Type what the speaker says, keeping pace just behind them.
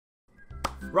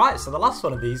Right, so the last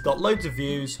one of these got loads of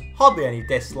views, hardly any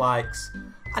dislikes,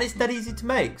 and it's dead easy to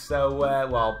make. So,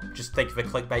 well, just think of a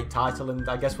clickbait title and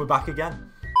I guess we're back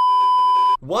again.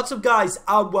 What's up guys,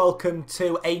 and welcome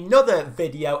to another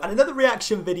video and another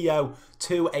reaction video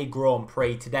to a Grand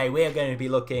Prix. Today we are going to be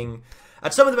looking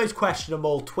at some of the most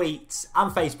questionable tweets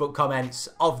and Facebook comments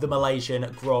of the Malaysian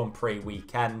Grand Prix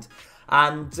weekend.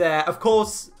 And of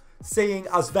course, seeing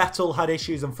as Vettel had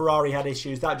issues and Ferrari had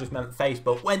issues, that just meant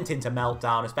Facebook went into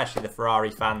meltdown, especially the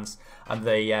Ferrari fans and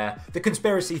the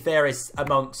conspiracy theorists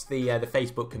amongst the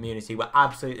Facebook community were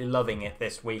absolutely loving it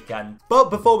this weekend. But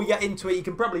before we get into it, you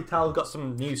can probably tell I've got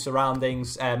some new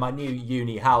surroundings, my new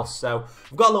uni house. So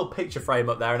I've got a little picture frame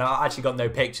up there, and I've actually got no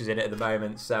pictures in it at the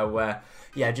moment. So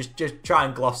yeah, just try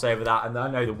and gloss over that. And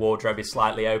I know the wardrobe is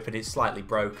slightly open, it's slightly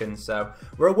broken, so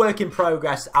we're a work in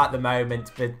progress at the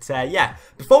moment. But yeah,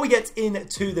 before we get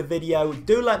into the video,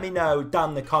 do let me know down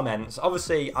in the comments.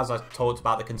 Obviously, as I talked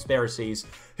about the conspiracies,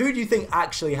 who do you think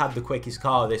actually had the quickest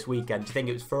car this weekend? Do you think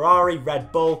it was Ferrari,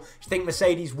 Red Bull? Do you think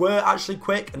Mercedes were actually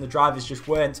quick and the drivers just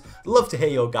weren't? Love to hear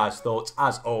your guys' thoughts,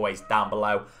 as always, down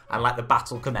below, and let the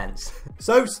battle commence.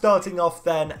 So, starting off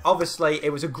then, obviously,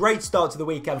 it was a great start to the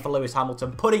weekend for Lewis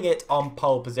Hamilton, putting it on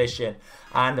pole position.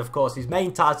 And, of course, his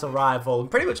main title rival, and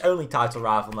pretty much only title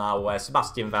rival now,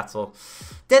 Sebastian Vettel,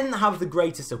 didn't have the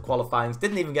greatest of qualifyings,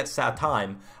 didn't even get to set a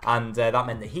time, and that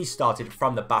meant that he started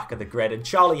from the back of the grid. And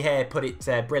Charlie here put it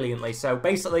brilliantly. So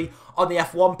basically, on the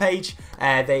F1 page,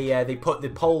 they put the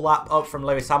pole lap up from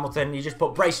Lewis Hamilton. You just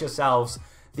put, brace yourselves,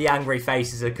 the angry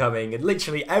faces are coming. And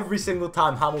literally every single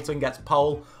time Hamilton gets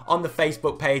pole on the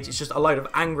Facebook page, it's just a load of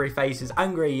angry faces,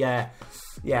 angry,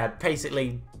 yeah,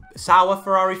 basically sour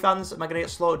Ferrari fans. Am I going to get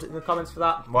slaughtered in the comments for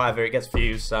that? Whatever, it gets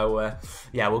views, so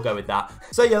yeah, we'll go with that.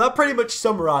 So yeah, that pretty much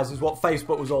summarises what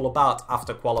Facebook was all about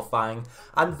after qualifying.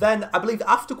 And then, I believe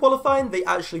after qualifying, they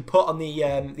actually put on the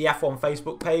F1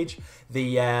 Facebook page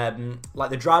the like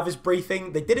the driver's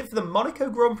briefing. They did it for the Monaco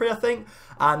Grand Prix, I think,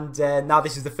 and now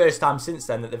this is the first time since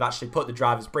then that they've actually put the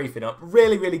driver's briefing up.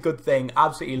 Really, really good thing.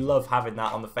 Absolutely love having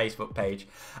that on the Facebook page.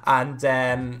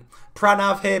 And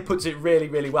Pranav here puts it really,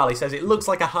 really well. He says it looks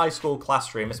like a high school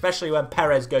classroom, especially when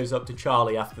Perez goes up to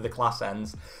Charlie after the class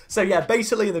ends. So yeah,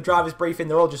 basically in the driver's briefing,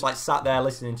 they're all just like sat there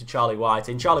listening to Charlie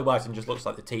Whiting. Charlie Whiting just looks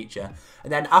like the teacher.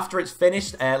 And then after it's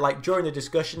finished, like during the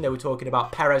discussion, they were talking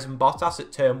about Perez and Bottas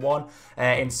at turn 1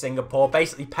 in Singapore.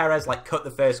 Basically, Perez like cut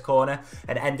the first corner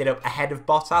and ended up ahead of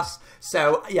Bottas.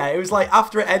 So yeah, it was like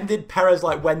after it ended, Perez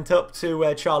like went up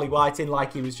to Charlie Whiting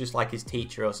like he was just like his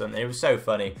teacher or something. It was so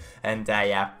funny. And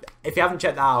yeah, if you haven't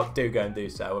checked that out, do go and do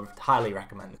so. I highly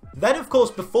recommend it. Then, of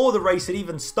course, before the race had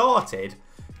even started,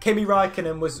 Kimi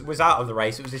Räikkönen was out of the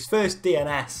race. It was his first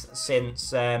DNS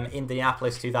since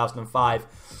Indianapolis 2005.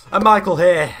 And Michael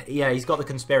here, yeah, he's got the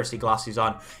conspiracy glasses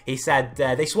on. He said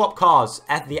they swapped cars.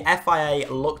 The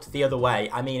FIA looked the other way.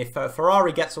 I mean, if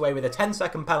Ferrari gets away with a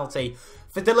 10-second penalty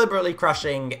for deliberately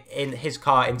crashing in his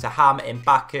car into Ham in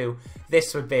Baku,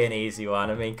 this would be an easy one.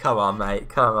 I mean, come on, mate,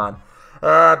 come on.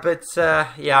 But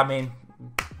yeah, I mean,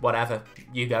 whatever.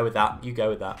 You go with that. You go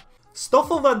with that.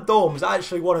 Stoffel van Dorn was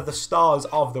actually one of the stars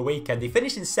of the weekend. He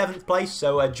finished in 7th place,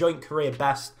 so a joint career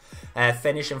best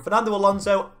finish. And Fernando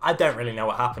Alonso, I don't really know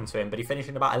what happened to him, but he finished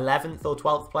in about 11th or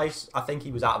 12th place. I think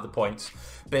he was out of the points.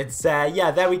 But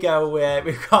yeah, there we go.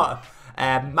 We've got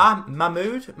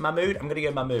Mahmood. I'm going to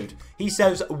go Mahmood. He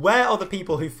says, where are the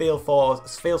people who feel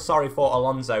sorry for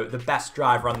Alonso, the best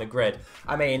driver on the grid?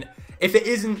 I mean, if it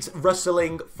isn't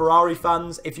rustling Ferrari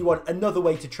fans, if you want another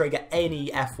way to trigger any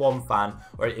F1 fan,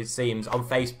 or it seems, on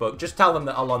Facebook, just tell them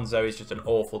that Alonso is just an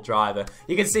awful driver.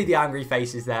 You can see the angry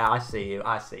faces there. I see you.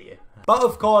 I see you. But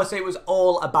of course, it was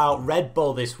all about Red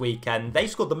Bull this weekend. They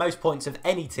scored the most points of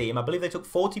any team. I believe they took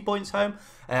 40 points home,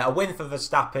 a win for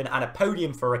Verstappen and a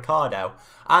podium for Ricciardo.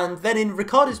 And then in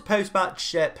Ricciardo's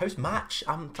post-match,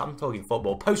 I'm talking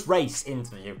football, post-race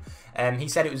interview, he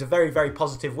said it was a very, very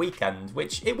positive weekend,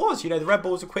 which it was. You know, the Red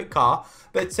Bull was a quick car.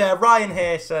 But Ryan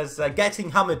here says,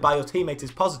 getting hammered by your teammate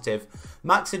is positive.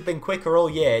 Max had been quicker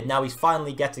all year, now he's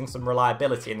finally getting some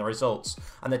reliability in the results,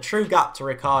 and the true gap to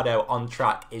Ricciardo on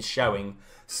track is showing.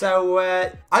 So,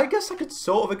 I guess I could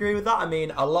sort of agree with that. I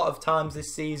mean, a lot of times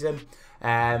this season,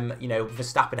 you know,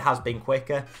 Verstappen has been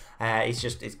quicker. It's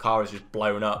just, his car has just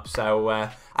blown up. So,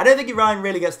 I don't think Ryan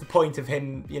really gets the point of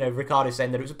him, you know, Ricciardo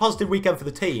saying that it was a positive weekend for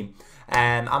the team.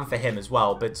 And for him as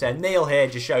well. But Neil here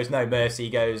just shows no mercy. He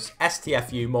goes,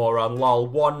 STFU moron, lol,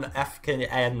 one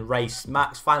FKN race.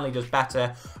 Max finally does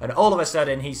better. And all of a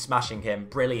sudden, he's smashing him.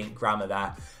 Brilliant grammar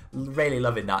there. Really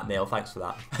loving that, Neil. Thanks for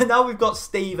that. And now we've got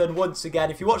Stephen once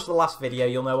again. If you watched the last video,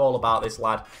 you'll know all about this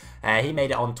lad. He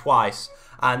made it on twice.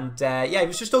 And yeah, he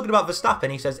was just talking about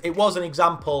Verstappen. He says, it was an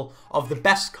example of the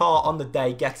best car on the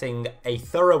day getting a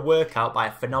thorough workout by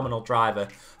a phenomenal driver.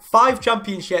 5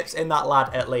 championships in that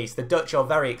lad at least. The Dutch are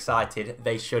very excited.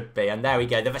 They should be. And there we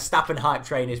go. The Verstappen hype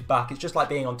train is back. It's just like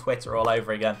being on Twitter all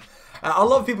over again. A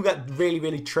lot of people get really,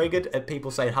 really triggered at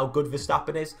people saying how good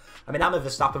Verstappen is. I mean, I'm a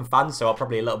Verstappen fan, so I'm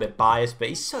probably a little bit biased, but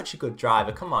he's such a good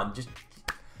driver. Come on, just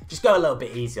go a little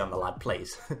bit easy on the lad,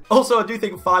 please. Also, I do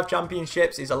think 5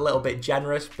 championships is a little bit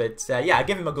generous, but yeah, I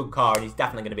give him a good car, and he's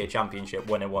definitely going to be a championship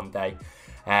winner one day.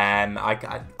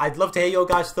 I'd love to hear your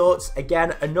guys' thoughts.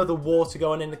 Again, another war to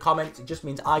go on in the comments. It just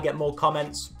means I get more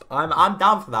comments. I'm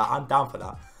down for that. I'm down for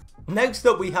that. Next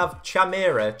up, we have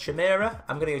Chimera. Chimera?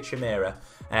 I'm going to go Chimera.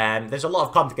 There's a lot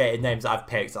of complicated names that I've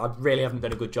picked. I really haven't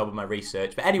done a good job of my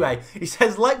research. But anyway, he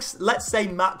says, let's say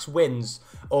Max wins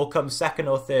or comes 2nd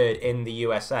or 3rd in the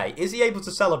USA. Is he able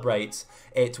to celebrate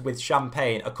it with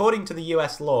champagne? According to the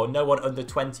US law, no one under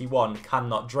 21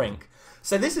 cannot drink.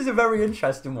 So this is a very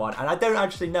interesting one, and I don't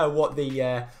actually know what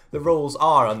the rules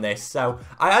are on this. So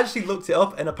I actually looked it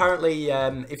up, and apparently,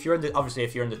 if you're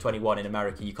under 21 in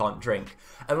America, you can't drink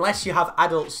unless you have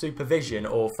adult supervision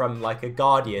or from like a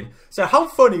guardian. So how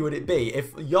funny would it be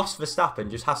if Jos Verstappen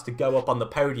just has to go up on the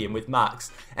podium with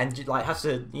Max and like has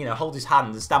to hold his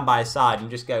hand and stand by his side and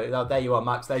just go, oh, there you are,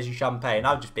 Max, there's your champagne.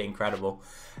 That would just be incredible.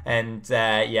 And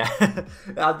yeah,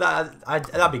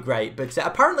 that'd be great. But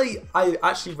apparently, I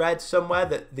actually read somewhere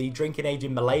that the drinking age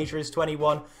in Malaysia is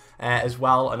 21 as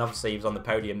well. And obviously, he was on the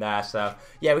podium there. So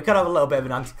yeah, we could have a little bit of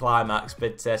an anticlimax,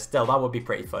 but still, that would be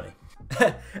pretty funny.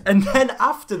 And then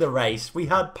after the race, we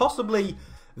had possibly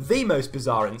the most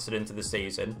bizarre incident of the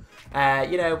season.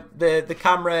 The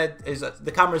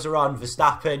cameras are on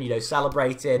Verstappen,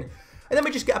 celebrating. And then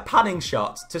we just get a panning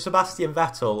shot to Sebastian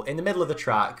Vettel in the middle of the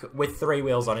track with 3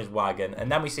 wheels on his wagon.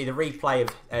 And then we see the replay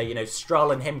of,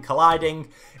 Stroll and him colliding.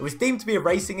 It was deemed to be a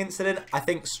racing incident. I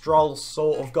think Stroll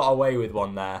sort of got away with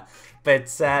one there. But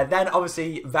then,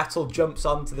 obviously, Vettel jumps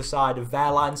onto the side of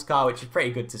Wehrlein's car, which is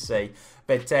pretty good to see.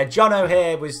 But Jono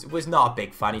here was not a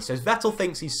big fan. He says Vettel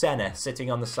thinks he's Senna sitting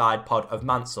on the side pod of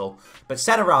Mansell. But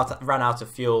Senna ran out of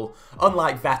fuel,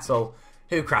 unlike Vettel,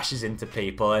 who crashes into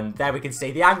people. And there we can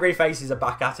see the angry faces are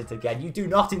back at it again. You do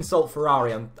not insult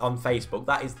Ferrari on Facebook.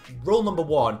 That is rule number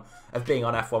 1 of being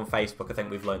on F1 Facebook. I think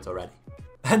we've learnt already.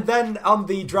 And then on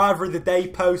the Driver of the Day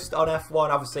post on F1,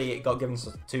 obviously it got given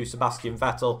to Sebastian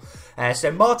Vettel.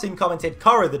 So Martin commented,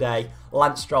 car of the day,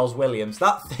 Lance Stroll's Williams.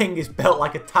 That thing is built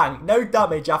like a tank. No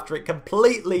damage after it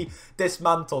completely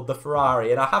dismantled the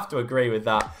Ferrari. And I have to agree with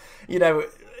that.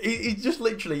 He just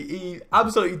literally, he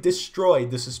absolutely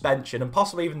destroyed the suspension and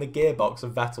possibly even the gearbox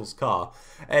of Vettel's car.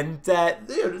 And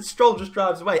Stroll just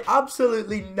drives away.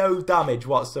 Absolutely no damage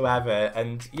whatsoever.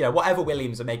 And, whatever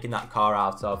Williams are making that car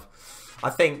out of, I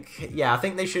think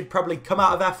they should probably come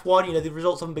out of F1. The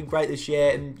results haven't been great this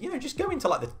year. And, just go into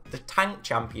like the tank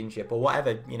championship or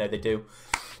whatever, they do.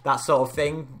 That sort of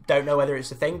thing. Don't know whether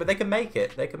it's a thing, but they can make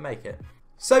it. They can make it.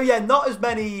 So, yeah, not as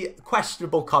many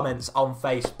questionable comments on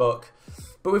Facebook.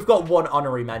 But we've got one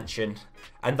honorary mention,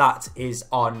 and that is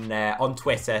on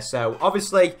Twitter. So,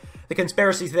 obviously, the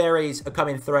conspiracy theories are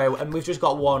coming through, and we've just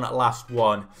got one last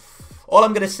one. All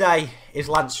I'm going to say is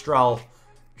Lance Stroll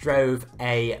drove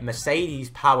a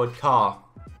Mercedes-powered car.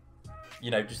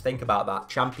 Just think about that.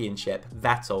 Championship,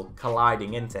 Vettel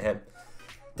colliding into him.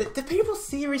 Do people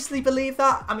seriously believe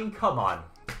that? I mean, come on.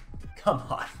 Come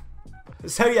on.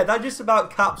 So yeah, that just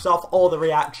about caps off all the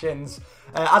reactions.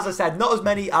 As I said, not as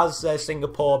many as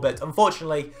Singapore, but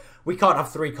unfortunately, we can't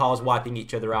have 3 cars wiping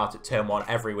each other out at turn 1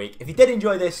 every week. If you did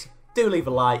enjoy this, do leave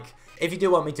a like. If you do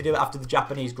want me to do it after the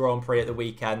Japanese Grand Prix at the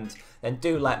weekend, then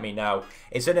do let me know.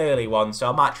 It's an early one, so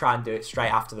I might try and do it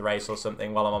straight after the race or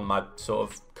something while I'm on my sort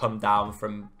of come down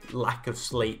from lack of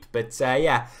sleep. But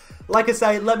yeah, like I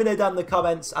say, let me know down in the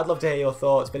comments. I'd love to hear your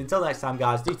thoughts. But until next time,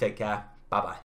 guys, do take care. Bye-bye.